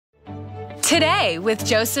Today with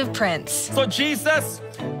Joseph Prince. So Jesus,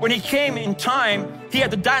 when he came in time, he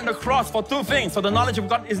had to die on the cross for two things. So the knowledge of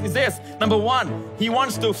God is this. Number one, he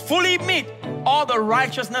wants to fully meet all the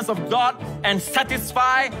righteousness of God and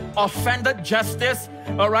satisfy offended justice,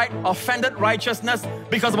 all right, offended righteousness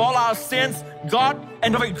because of all our sins. God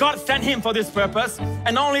sent him for this purpose.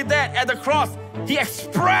 And not only that, at the cross, he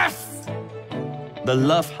expressed the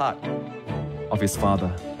love heart of his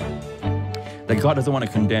Father. That God doesn't want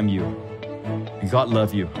to condemn you. God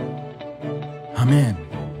loves you. Amen.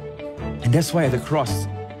 And that's why at the cross,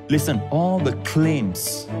 listen, all the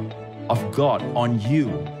claims of God on you,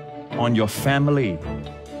 on your family,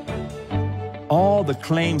 all the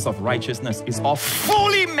claims of righteousness is all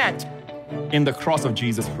fully met in the cross of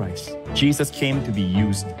Jesus Christ. Jesus came to be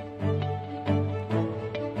used.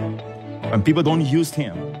 When people don't use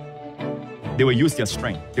him, they will use their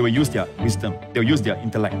strength, they will use their wisdom, they will use their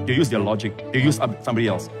intellect, they will use their logic, they will use somebody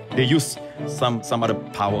else, they use some other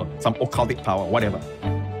power, some occultic power, whatever.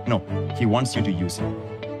 No, he wants you to use him.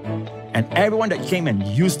 And everyone that came and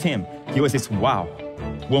used him, he was this, wow,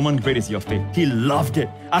 woman, great is your faith. He loved it.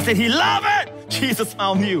 I said, he loved it. Jesus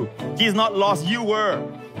found you. He's not lost, you were.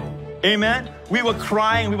 Amen. We were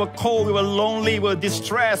crying, we were cold, we were lonely, we were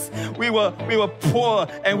distressed, we were poor,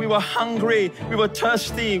 and we were hungry, we were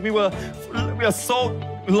thirsty, we were so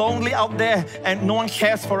lonely out there, and no one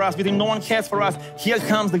cares for us. We think no one cares for us. Here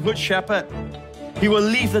comes the Good Shepherd. He will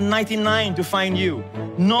leave the 99 to find you.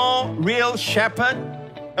 No real shepherd,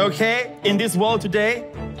 okay, in this world today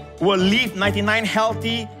will leave 99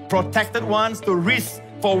 healthy, protected ones to risk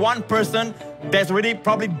for one person that's already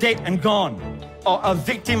probably dead and gone, or a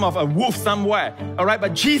victim of a wolf somewhere, all right?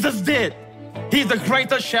 But Jesus did. He's the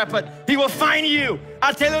greatest shepherd. He will find you.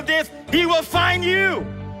 I tell you this, he will find you.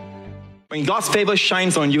 When God's favor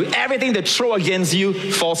shines on you, everything they throw against you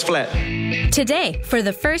falls flat. Today, for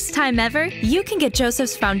the first time ever, you can get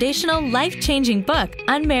Joseph's foundational, life-changing book,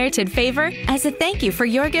 Unmerited Favor, as a thank you for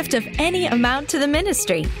your gift of any amount to the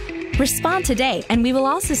ministry. Respond today, and we will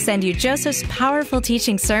also send you Joseph's powerful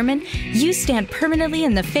teaching sermon, You Stand Permanently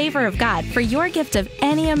in the Favor of God, for your gift of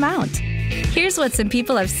any amount. Here's what some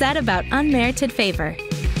people have said about Unmerited Favor.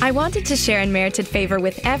 I wanted to share Unmerited Favor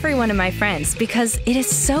with every one of my friends because it is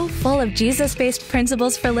so full of Jesus-based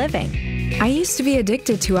principles for living. I used to be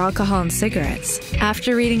addicted to alcohol and cigarettes.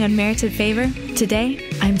 After reading Unmerited Favor, today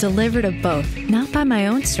I'm delivered of both, not by my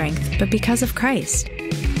own strength, but because of Christ.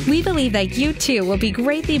 We believe that you too will be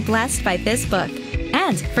greatly blessed by this book.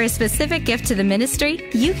 And for a specific gift to the ministry,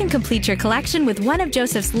 you can complete your collection with one of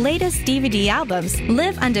Joseph's latest DVD albums,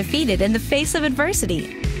 Live Undefeated in the Face of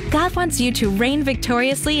Adversity. God wants you to reign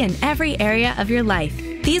victoriously in every area of your life.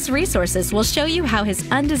 These resources will show you how His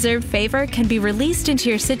undeserved favor can be released into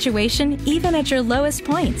your situation even at your lowest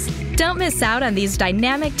points. Don't miss out on these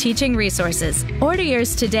dynamic teaching resources. Order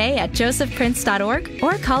yours today at josephprince.org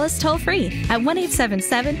or call us toll-free at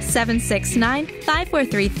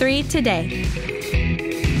 1-877-769-5433 today.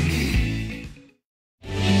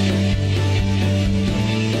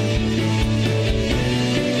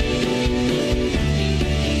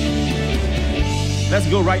 Let's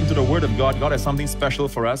go right into the Word of God. God has something special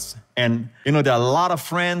for us. And, you know, there are a lot of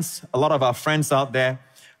friends, a lot of our friends out there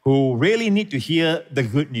who really need to hear the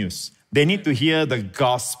good news. They need to hear the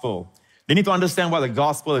gospel. They need to understand what the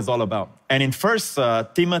gospel is all about. And in 1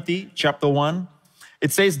 Timothy chapter 1,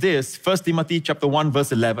 it says this, 1 Timothy chapter 1,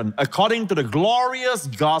 verse 11, according to the glorious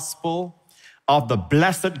gospel of the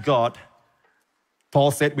blessed God,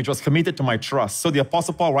 Paul said, which was committed to my trust. So the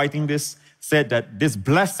Apostle Paul writing this said that this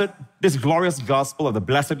glorious gospel of the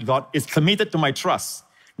blessed God is committed to my trust.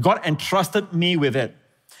 God entrusted me with it.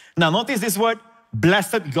 Now notice this word,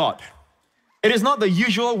 blessed God. It is not the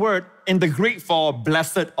usual word in the Greek for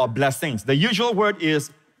blessed or blessings. The usual word is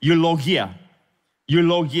eulogia.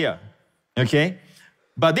 Eulogia, okay?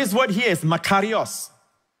 But this word here is makarios,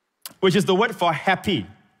 which is the word for happy,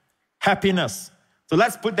 happiness. So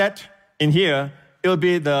let's put that in here. It'll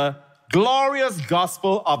be the glorious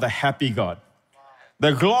gospel of the happy God.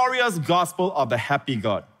 The glorious gospel of the happy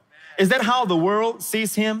God. Is that how the world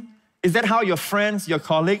sees Him? Is that how your friends, your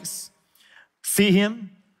colleagues see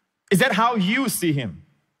Him? Is that how you see Him?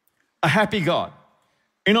 A happy God.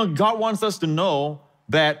 You know, God wants us to know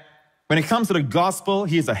that when it comes to the gospel,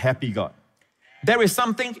 He is a happy God. There is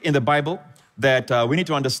something in the Bible that we need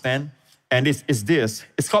to understand, and it's this.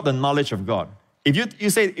 It's called the knowledge of God. If you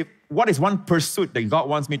say, what is one pursuit that God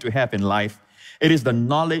wants me to have in life? It is the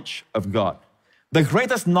knowledge of God. The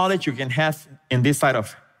greatest knowledge you can have in this side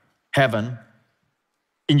of heaven,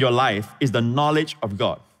 in your life, is the knowledge of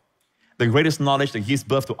God. The greatest knowledge that gives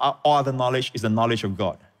birth to all other knowledge is the knowledge of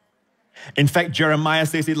God. In fact, Jeremiah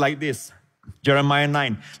says it like this. Jeremiah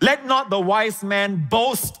 9. Let not the wise man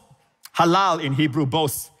boast. Halal in Hebrew,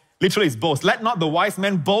 boast. Literally it's boast. Let not the wise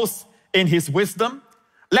man boast in his wisdom.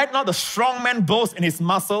 Let not the strong man boast in his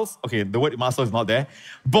muscles. Okay, the word muscle is not there.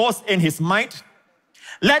 Boast in his might.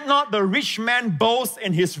 Let not the rich man boast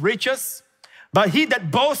in his riches. But he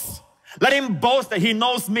that boasts, let him boast that he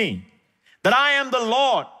knows me, that I am the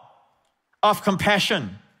Lord of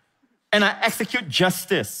compassion, and I execute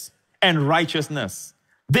justice and righteousness.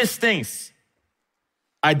 These things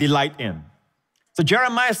I delight in. So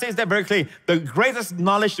Jeremiah says that very clearly. The greatest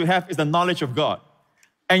knowledge to have is the knowledge of God.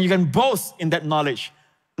 And you can boast in that knowledge.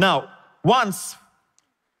 Now, once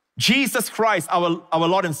Jesus Christ, our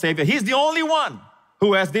Lord and Savior, He's the only one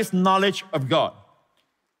who has this knowledge of God.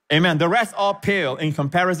 Amen. The rest all pale in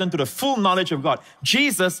comparison to the full knowledge of God.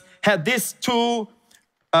 Jesus had these two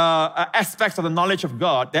aspects of the knowledge of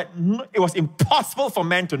God that it was impossible for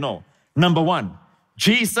man to know. Number one,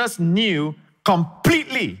 Jesus knew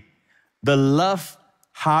completely the love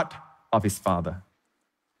heart of His Father.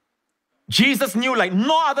 Jesus knew like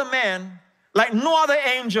no other man, like no other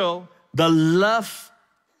angel, the love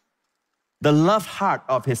heart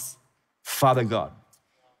of His Father God.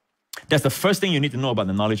 That's the first thing you need to know about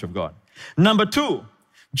the knowledge of God. Number two,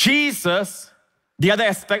 Jesus, the other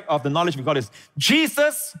aspect of the knowledge of God is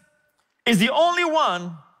Jesus is the only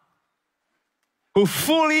one who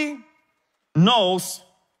fully knows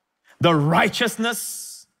the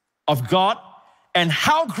righteousness of God and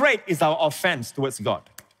how great is our offense towards God.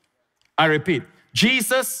 I repeat,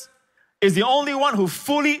 Jesus is the only one who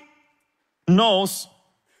fully knows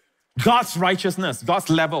God's righteousness, God's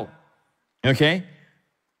level, okay?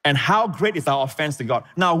 And how great is our offense to God.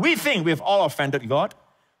 Now, we think we've all offended God,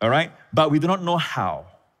 all right? But we do not know how.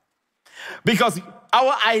 Because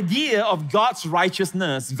our idea of God's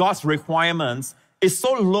righteousness, God's requirements, is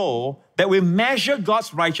so low that we measure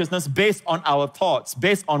God's righteousness based on our thoughts,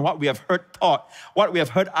 based on what we have heard taught, what we have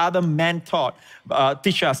heard other men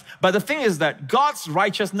teach us. But the thing is that God's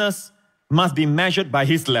righteousness must be measured by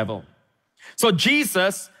His level. So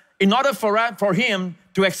Jesus, in order for Him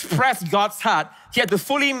to express God's heart, He had to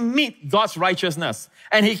fully meet God's righteousness.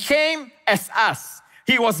 And He came as us.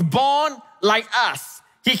 He was born like us.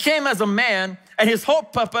 He came as a man, and His whole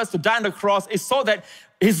purpose to die on the cross is so that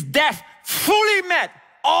His death fully met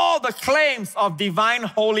all the claims of divine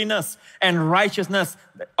holiness and righteousness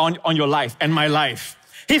on your life and my life.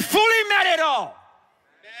 He fully met it all.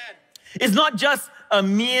 Amen. It's not just a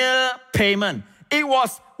mere payment. It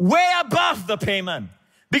was way above the payment.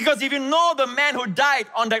 Because if you know the man who died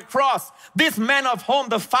on that cross, this man of whom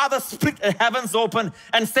the Father split the heavens open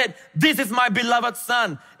and said, this is my beloved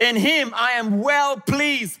Son. In Him I am well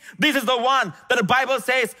pleased. This is the one that the Bible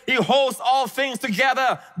says He holds all things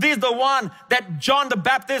together. This is the one that John the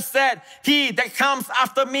Baptist said, he that comes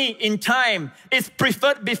after me in time is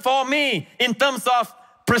preferred before me in terms of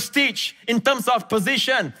prestige, in terms of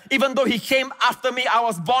position. Even though He came after me, I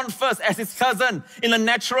was born first as His cousin in the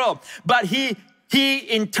natural. But He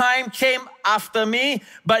in time came after me,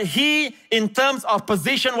 but He in terms of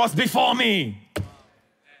position was before me.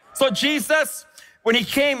 So Jesus, when He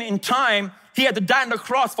came in time, He had to die on the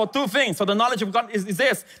cross for two things. So the knowledge of God is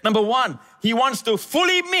this. Number one, He wants to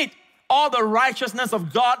fully meet all the righteousness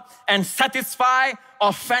of God and satisfy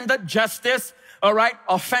offended justice, all right,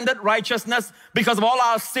 offended righteousness because of all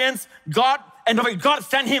our sins. God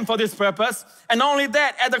sent Him for this purpose. And not only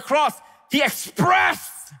that, at the cross, He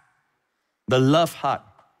expressed the love heart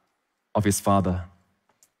of His Father.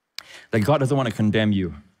 That God doesn't want to condemn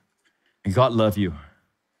you. And God loves you.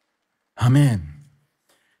 Amen.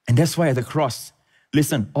 And that's why at the cross,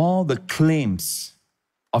 listen, all the claims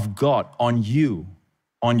of God on you,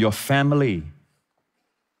 on your family,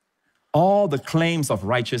 all the claims of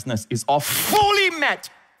righteousness is all fully met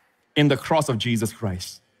in the cross of Jesus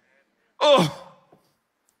Christ.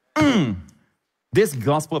 This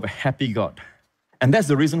gospel of a happy God. And that's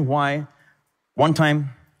the reason why one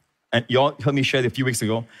time, and you all heard me share it a few weeks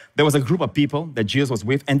ago, there was a group of people that Jesus was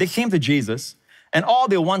with, and they came to Jesus, and all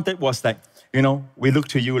they wanted was that, we look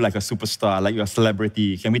to you like a superstar, like you're a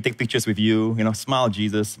celebrity. Can we take pictures with you? Smile,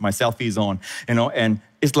 Jesus, my selfie's on, and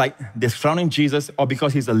it's like they're surrounding Jesus, or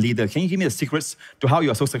because He's a leader. Can you give me the secrets to how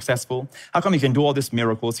you're so successful? How come you can do all these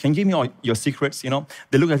miracles? Can you give me all your secrets?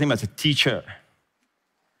 They look at Him as a teacher,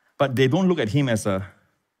 but they don't look at Him as a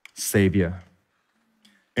savior.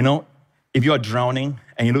 If you are drowning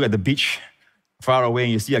and you look at the beach far away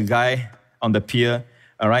and you see a guy on the pier,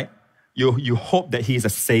 all right, you hope that he is a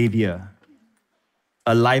savior,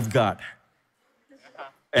 a lifeguard.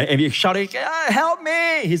 And if you shout, help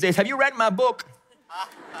me, he says, have you read my book?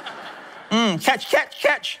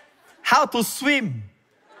 Catch. How to swim.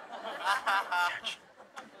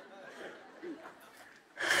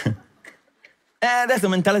 And that's the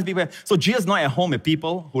mentality of people have. So Jesus is not at home with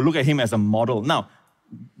people who look at him as a model. Now,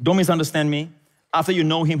 don't misunderstand me. After you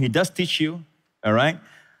know him, he does teach you, all right?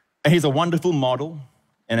 And he's a wonderful model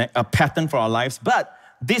and a pattern for our lives. But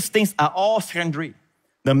these things are all secondary.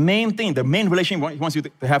 The main thing, the main relation he wants you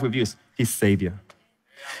to have with you is his Savior.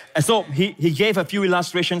 And so he gave a few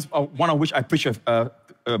illustrations, one of which I preached a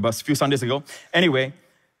few Sundays ago. Anyway,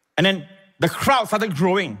 and then the crowd started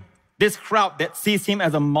growing. This crowd that sees him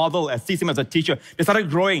as a model, that sees him as a teacher, they started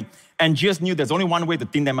growing. And Jesus knew there's only one way to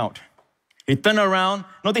thin them out. He turned around.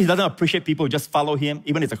 Notice he doesn't appreciate people who just follow him,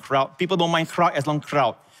 even if it's a crowd. People don't mind crowd as long as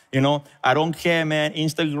crowd. You know, I don't care, man.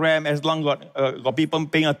 Instagram, as long got people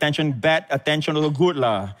paying attention, bad attention, also good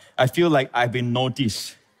lah. I feel like I've been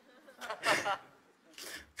noticed.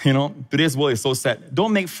 You know, today's world is so sad.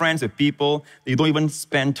 Don't make friends with people that you don't even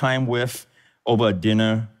spend time with over a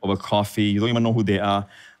dinner, over coffee. You don't even know who they are.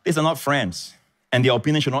 These are not friends. And their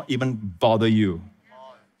opinion should not even bother you.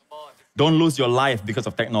 Don't lose your life because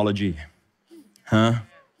of technology. Huh?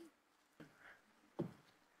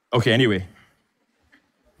 Okay, anyway.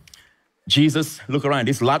 Jesus, look around,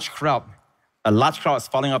 this large crowd. A large crowd is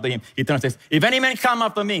following after him. He turns and says, if any man come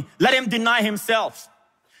after me, let him deny himself.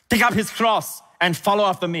 Take up his cross and follow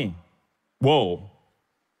after me. Whoa.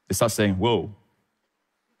 They start saying, whoa.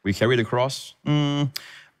 We carry the cross?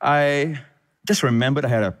 I just remembered I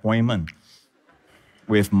had an appointment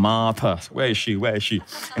with Martha. Where is she? Where is she?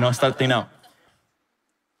 You know, start thinking out.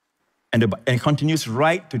 And it continues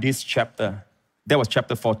right to this chapter. That was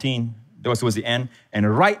chapter 14. That was towards the end.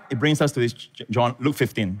 And right, it brings us to this Luke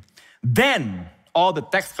 15. Then all the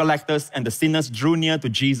tax collectors and the sinners drew near to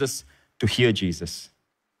Jesus to hear Jesus.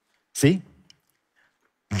 See?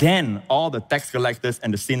 Then all the tax collectors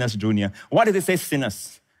and the sinners drew near. Why did they say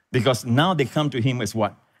sinners? Because now they come to him as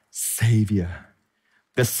what? Savior.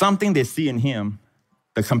 There's something they see in him,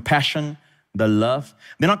 the compassion, the love.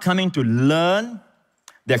 They're not coming to learn,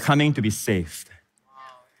 they're coming to be saved.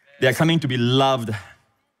 They're coming to be loved.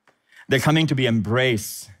 They're coming to be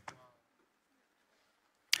embraced.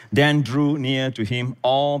 Then drew near to him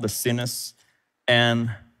all the sinners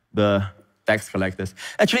and the tax collectors.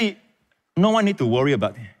 Actually, no one need to worry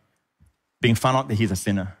about being found out that he's a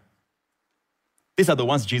sinner. These are the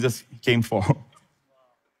ones Jesus came for.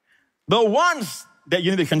 The ones that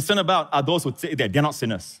you need to be concerned about are those who say that they're not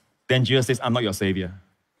sinners. Then Jesus says, I'm not your Savior.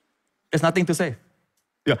 There's nothing to say.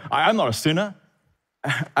 Yeah, I'm not a sinner.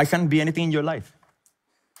 I can't be anything in your life.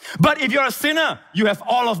 But if you're a sinner, you have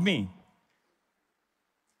all of me.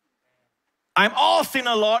 I'm all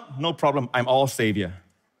sinner, Lord. No problem. I'm all Savior.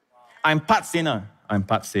 I'm part sinner. I'm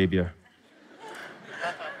part Savior.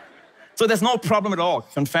 So there's no problem at all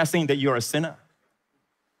confessing that you're a sinner.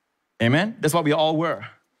 Amen? That's what we all were.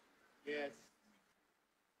 Yes.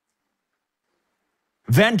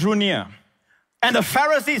 Then drew near. And the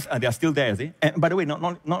Pharisees, they are still there, see? And by the way,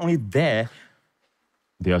 not only there,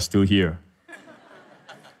 they are still here.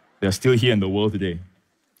 They are still here in the world today.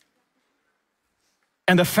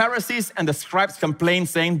 And the Pharisees and the scribes complained,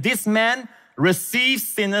 saying, this man receives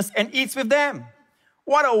sinners and eats with them.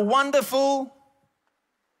 What a wonderful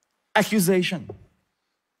accusation.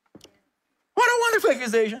 What a wonderful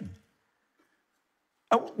accusation.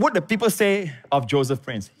 What the people say of Joseph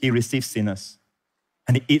Prince? He receives sinners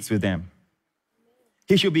and he eats with them.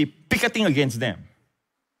 He should be picketing against them.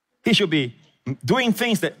 He should be doing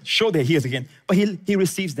things that show that he is against, but he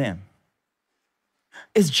receives them.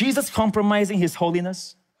 Is Jesus compromising his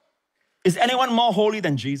holiness? Is anyone more holy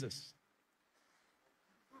than Jesus?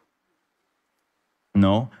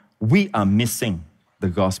 No, we are missing the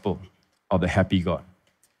gospel of the happy God.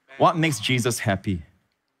 What makes Jesus happy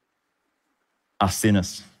are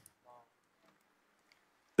sinners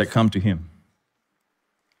that come to him,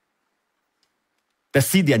 that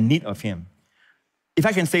see their need of him. If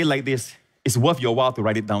I can say it like this, it's worth your while to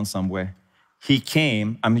write it down somewhere. He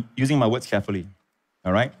came, I'm using my words carefully,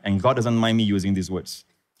 all right? And God doesn't mind me using these words.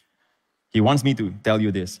 He wants me to tell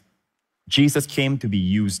you this. Jesus came to be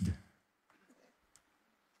used.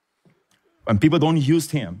 When people don't use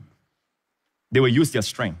him, they will use their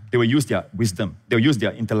strength. They will use their wisdom. They will use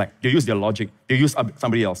their intellect. They will use their logic. They will use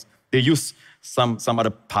somebody else. They use some other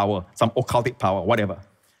power, some occultic power, whatever.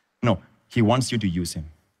 No, he wants you to use him.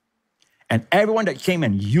 And everyone that came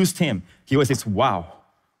and used him, he always says, wow,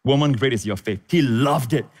 woman, great is your faith. He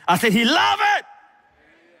loved it. I said, he loved it.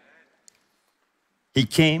 He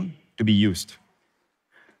came to be used.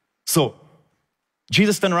 So,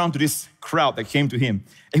 Jesus turned around to this crowd that came to him.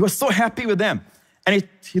 And he was so happy with them. And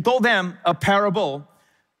he told them a parable.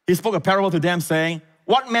 He spoke a parable to them saying,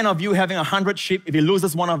 What man of you having 100 sheep, if he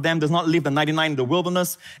loses one of them, does not leave the 99 in the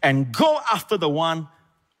wilderness and go after the one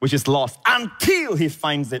which is lost until he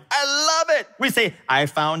finds it? I love it. We say, I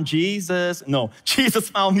found Jesus. No, Jesus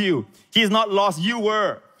found you. He's not lost, you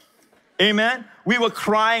were. Amen. We were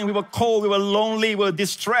crying, we were cold, we were lonely, we were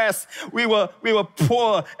distressed, we were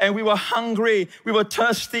poor, and we were hungry, we were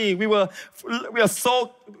thirsty, we were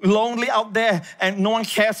so lonely out there, and no one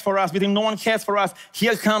cares for us. We think no one cares for us.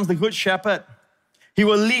 Here comes the good shepherd. He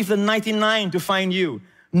will leave the 99 to find you.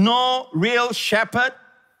 No real shepherd,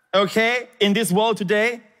 okay, in this world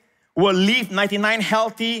today will leave 99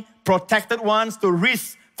 healthy, protected ones to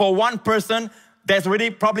risk for one person that's already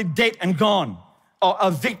probably dead and gone, or a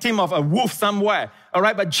victim of a wolf somewhere, all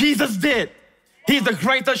right? But Jesus did. He's the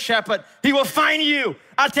greatest shepherd. He will find you.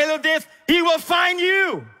 I tell you this, He will find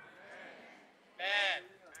you.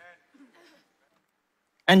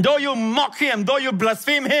 And though you mock Him, though you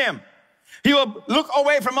blaspheme Him, He will look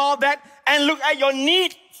away from all that and look at your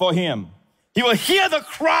need for Him. He will hear the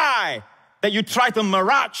cry that you try to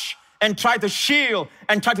mirage and try to shield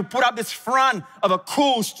and try to put up this front of a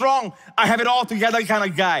cool, strong, I have it all together kind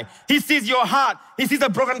of guy. He sees your heart. He sees the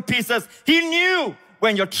broken pieces. He knew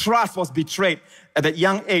when your trust was betrayed at that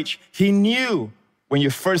young age. He knew when you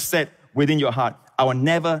first said within your heart, I will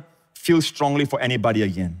never feel strongly for anybody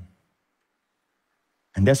again.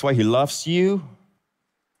 And that's why He loves you,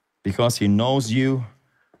 because He knows you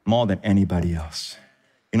more than anybody else.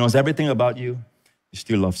 He knows everything about you. He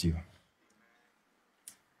still loves you.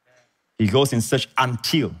 He goes in search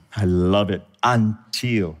until, I love it,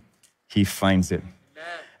 until He finds it.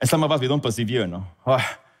 And some of us, we don't persevere, no? Oh,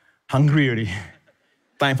 hungry already.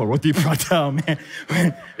 Time for roti prata, man.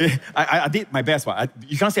 I did my best.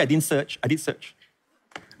 You can't say I didn't search. I did search.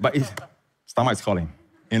 But stomach is calling,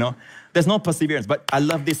 you know? There's no perseverance, but I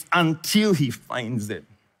love this, until He finds it.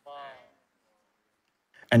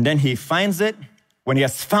 And then He finds it. When He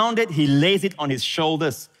has found it, He lays it on His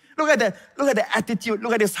shoulders. Look at the attitude.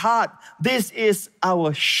 Look at His heart. This is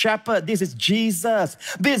our shepherd. This is Jesus.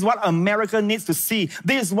 This is what America needs to see.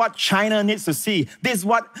 This is what China needs to see. This is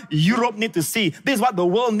what Europe needs to see. This is what the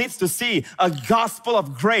world needs to see. A gospel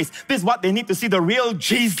of grace. This is what they need to see, the real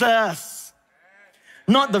Jesus.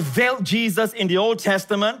 Not the veiled Jesus in the Old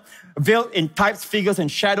Testament, veiled in types, figures,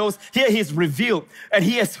 and shadows. Here He's revealed. And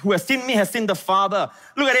who has seen me has seen the Father.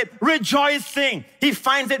 Look at it, rejoicing. He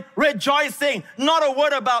finds it, rejoicing. Not a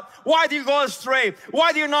word about, why do you go astray?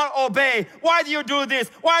 Why do you not obey? Why do you do this?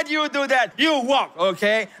 Why do you do that? You walk,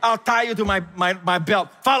 okay? I'll tie you to my belt.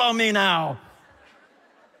 Follow me now.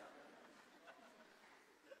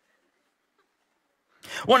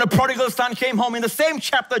 When the prodigal son came home, in the same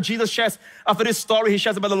chapter, Jesus shares, after this story, He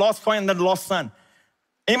shares about the lost coin and then the lost son.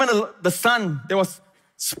 Even the son that was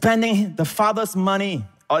spending the father's money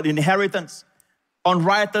or the inheritance on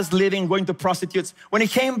riotous living, going to prostitutes. When he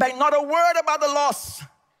came back, not a word about the loss.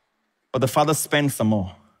 But the father spent some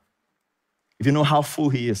more. If you know how full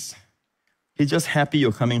he is, he's just happy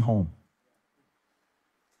you're coming home.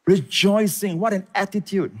 Rejoicing, what an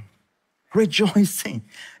attitude. Rejoicing.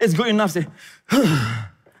 It's good enough to say,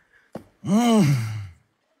 you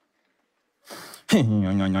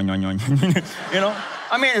know,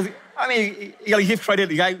 I mean, you gotta give credit.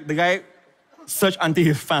 The guy searched until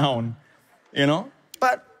he found, you know.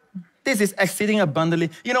 But this is exceeding abundantly.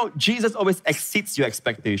 You know, Jesus always exceeds your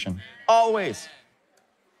expectation. Always.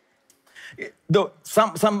 Though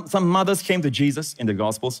some mothers came to Jesus in the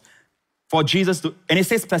Gospels for Jesus to, and it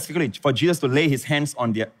says specifically, for Jesus to lay His hands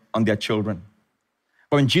on their children.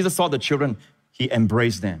 But when Jesus saw the children, He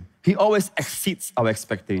embraced them. He always exceeds our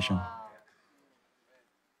expectation.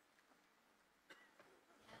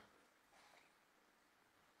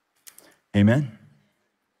 Amen.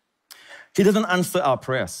 He doesn't answer our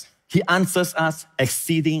prayers. He answers us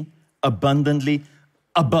exceeding abundantly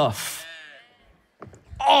above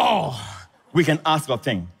all we can ask or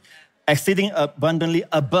think. Exceeding abundantly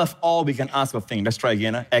above all we can ask or think. Let's try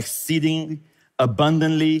again. Exceeding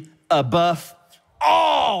abundantly above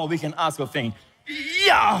all we can ask or think.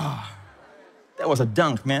 Yeah! That was a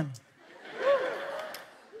dunk, man.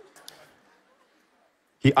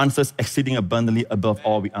 He answers exceeding abundantly above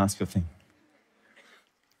all we ask or think.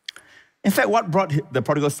 In fact, what brought the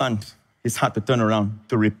prodigal son, his heart to turn around,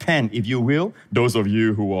 to repent, if you will, those of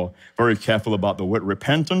you who are very careful about the word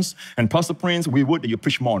repentance, and Pastor Prince, we would that you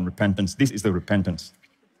preach more on repentance. This is the repentance.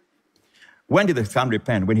 When did the son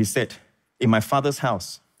repent? When he said, in my father's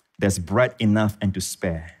house, there's bread enough and to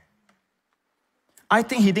spare. I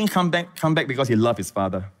think he didn't come back because he loved his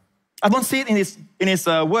father. I don't see it in his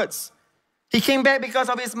words. He came back because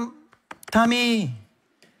of his tummy.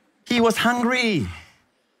 He was hungry.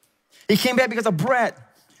 He came back because of bread.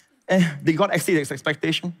 Did God exceed his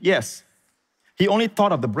expectation? Yes. He only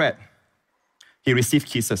thought of the bread. He received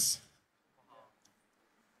kisses.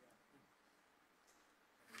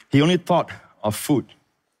 He only thought of food.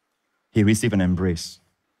 He received an embrace.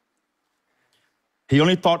 He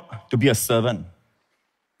only thought to be a servant.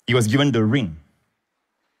 He was given the ring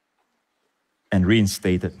and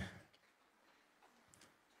reinstated.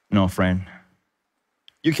 No, friend.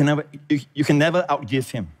 You can never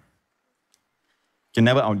outgive him. You can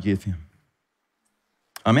never outgive him.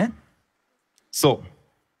 Amen? So,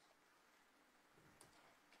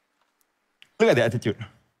 look at the attitude.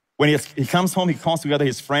 When he comes home, he calls together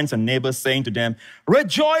his friends and neighbors, saying to them,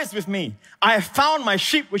 rejoice with me. I have found my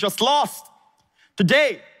sheep which was lost.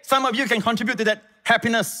 Today, some of you can contribute to that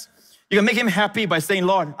happiness. You can make him happy by saying,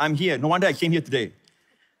 Lord, I'm here. No wonder I came here today.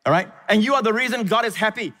 All right? And you are the reason God is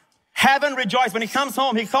happy. Heaven rejoices. When he comes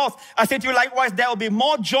home, he calls. I say to you likewise, there will be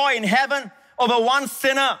more joy in heaven over one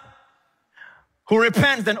sinner who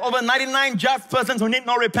repents than over 99 just persons who need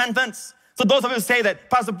no repentance. So those of you who say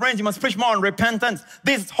that, Pastor Prince, you must preach more on repentance.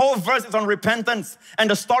 This whole verse is on repentance. And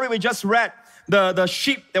the story we just read, the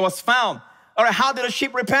sheep that was found. All right, how did the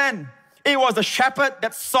sheep repent? It was the shepherd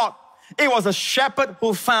that sought. It was a shepherd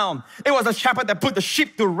who found. It was a shepherd that put the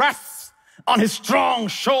sheep to rest on his strong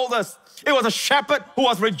shoulders. It was a shepherd who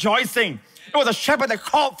was rejoicing. It was a shepherd that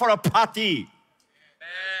called for a party. Amen.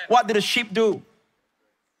 What did the sheep do?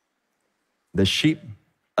 The sheep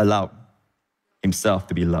allowed himself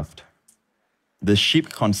to be loved. The sheep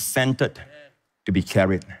consented to be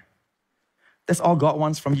carried. That's all God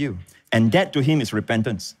wants from you. And that to him is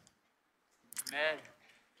repentance. Amen.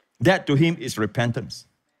 That to him is repentance.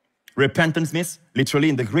 Repentance means, literally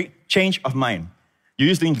in the Greek, change of mind. You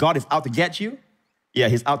used to think God is out to get you. Yeah,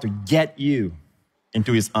 he's out to get you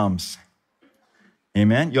into his arms.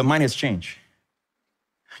 Amen? Your mind has changed.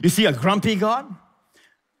 You see a grumpy God,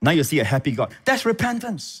 now you see a happy God. That's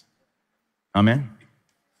repentance. Amen?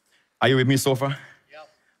 Are you with me so far? Yep.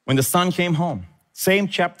 When the son came home, same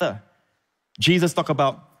chapter, Jesus talked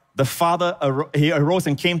about the father, he arose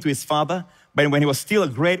and came to his father, but when he was still a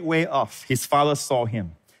great way off, his father saw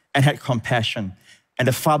him and had compassion. And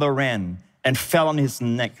the father ran and fell on his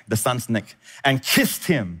neck, the son's neck, and kissed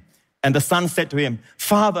him. And the son said to him,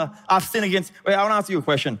 Father, I've sinned against... Wait, I want to ask you a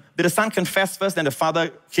question. Did the son confess first, then the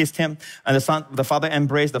father kissed him, and the father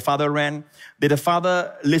embraced, the father ran? Did the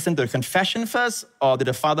father listen to the confession first, or did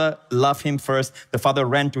the father love him first? The father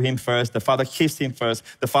ran to him first, the father kissed him first,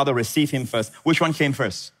 the father received him first. Which one came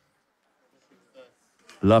first?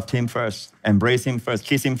 Loved him first, embraced him first,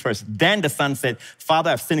 kissed him first. Then the son said, Father,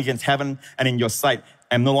 I've sinned against heaven and in your sight.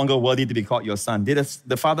 I'm no longer worthy to be called your son. Did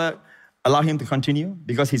the father allow him to continue?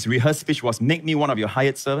 Because his rehearsed speech was, make me one of your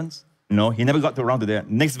hired servants. No, he never got around to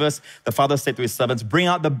that. Next verse, the father said to his servants, bring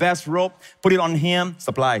out the best robe, put it on him,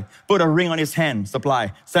 supply. Put a ring on his hand,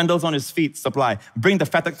 supply. Sandals on his feet, supply. Bring the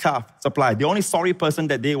fatted calf, supply. The only sorry person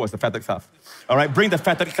that day was the fatted calf. All right, bring the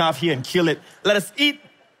fatted calf here and kill it. Let us eat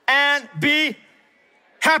and be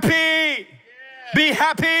happy. Yeah. Be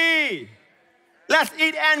happy. Let's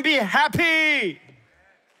eat and be happy.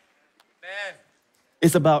 Man.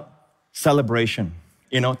 It's about celebration.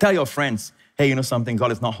 You know, tell your friends, hey, you know something,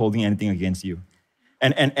 God is not holding anything against you.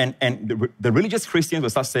 And the religious Christians will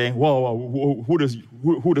start saying, whoa, who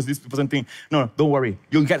does this person think? No, don't worry.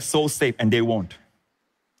 You'll get soul saved and they won't.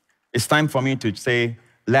 It's time for me to say,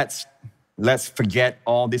 let's forget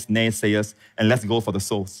all these naysayers and let's go for the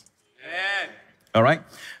souls. Yeah. All right?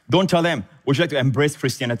 Don't tell them, would you like to embrace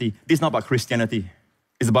Christianity? This is not about Christianity.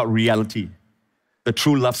 It's about reality. The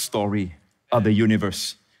true love story of the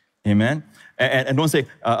universe. Amen? And don't say,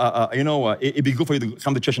 it'd be good for you to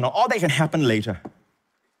come to church. No, all that can happen later.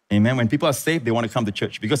 Amen? When people are saved, they want to come to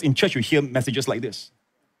church. Because in church, you hear messages like this.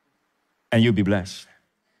 And you'll be blessed.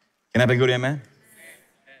 Can I have a good amen?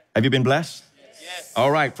 Have you been blessed? Yes.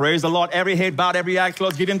 All right, praise the Lord. Every head bowed, every eye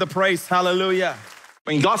closed. Give him the praise. Hallelujah.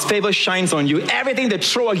 When God's favor shines on you, everything they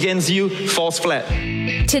throw against you falls flat.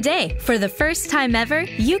 Today, for the first time ever,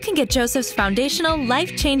 you can get Joseph's foundational,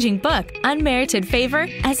 life-changing book, Unmerited Favor,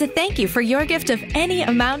 as a thank you for your gift of any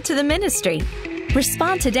amount to the ministry.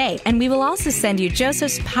 Respond today, and we will also send you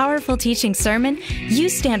Joseph's powerful teaching sermon, You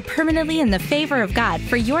Stand Permanently in the Favor of God,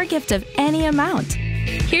 for your gift of any amount.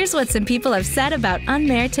 Here's what some people have said about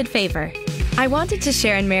Unmerited Favor. I wanted to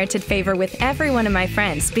share Unmerited Favor with every one of my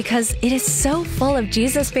friends because it is so full of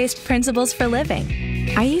Jesus-based principles for living.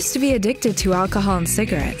 I used to be addicted to alcohol and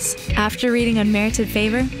cigarettes. After reading Unmerited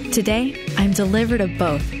Favor, today I'm delivered of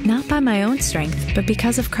both, not by my own strength, but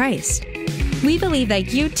because of Christ. We believe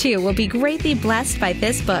that you too will be greatly blessed by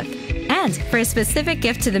this book. And for a specific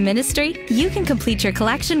gift to the ministry, you can complete your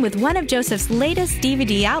collection with one of Joseph's latest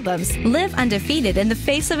DVD albums, Live Undefeated in the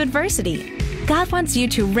Face of Adversity. God wants you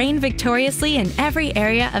to reign victoriously in every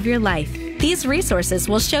area of your life. These resources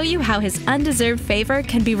will show you how His undeserved favor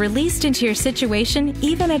can be released into your situation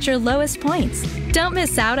even at your lowest points. Don't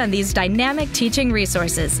miss out on these dynamic teaching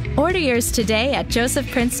resources. Order yours today at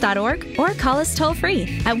josephprince.org or call us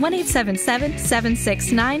toll-free at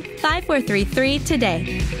 1-877-769-5433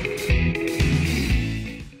 today.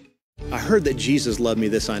 I heard that Jesus loved me,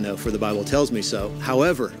 this I know, for the Bible tells me so.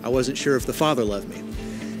 However, I wasn't sure if the Father loved me.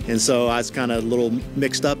 And so I was kind of a little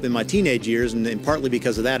mixed up in my teenage years, and partly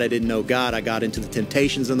because of that, I didn't know God. I got into the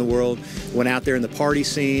temptations in the world, went out there in the party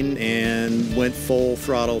scene, and went full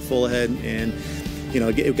throttle, full ahead, and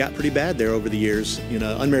it got pretty bad there over the years.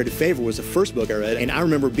 Unmerited Favor was the first book I read, and I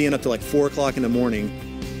remember being up to like 4 o'clock in the morning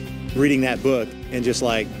reading that book and just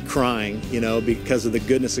like crying, because of the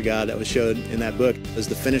goodness of God that was showed in that book. It was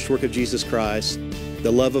the finished work of Jesus Christ,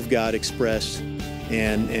 the love of God expressed,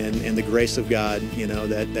 and the grace of God,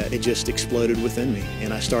 that it just exploded within me.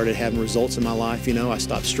 And I started having results in my life, I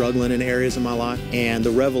stopped struggling in areas of my life. And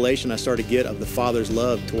the revelation I started to get of the Father's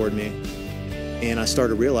love toward me, and I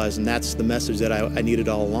started realizing that's the message that I needed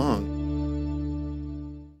all along.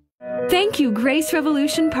 Thank you, Grace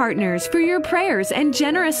Revolution Partners, for your prayers and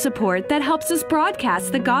generous support that helps us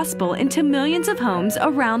broadcast the gospel into millions of homes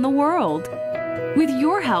around the world. With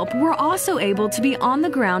your help, we're also able to be on the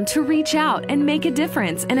ground to reach out and make a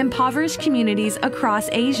difference in impoverished communities across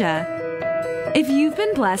Asia. If you've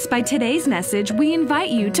been blessed by today's message, we invite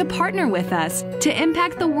you to partner with us to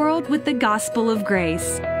impact the world with the gospel of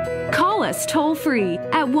grace. Call us toll-free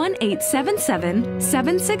at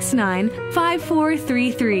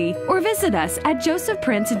 1-877-769-5433 or visit us at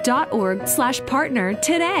josephprince.org/partner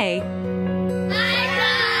today.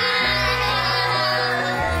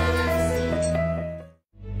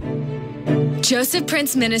 Joseph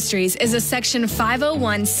Prince Ministries is a Section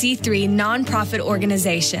 501c3 nonprofit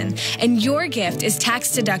organization, and your gift is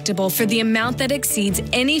tax deductible for the amount that exceeds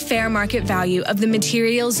any fair market value of the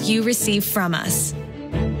materials you receive from us.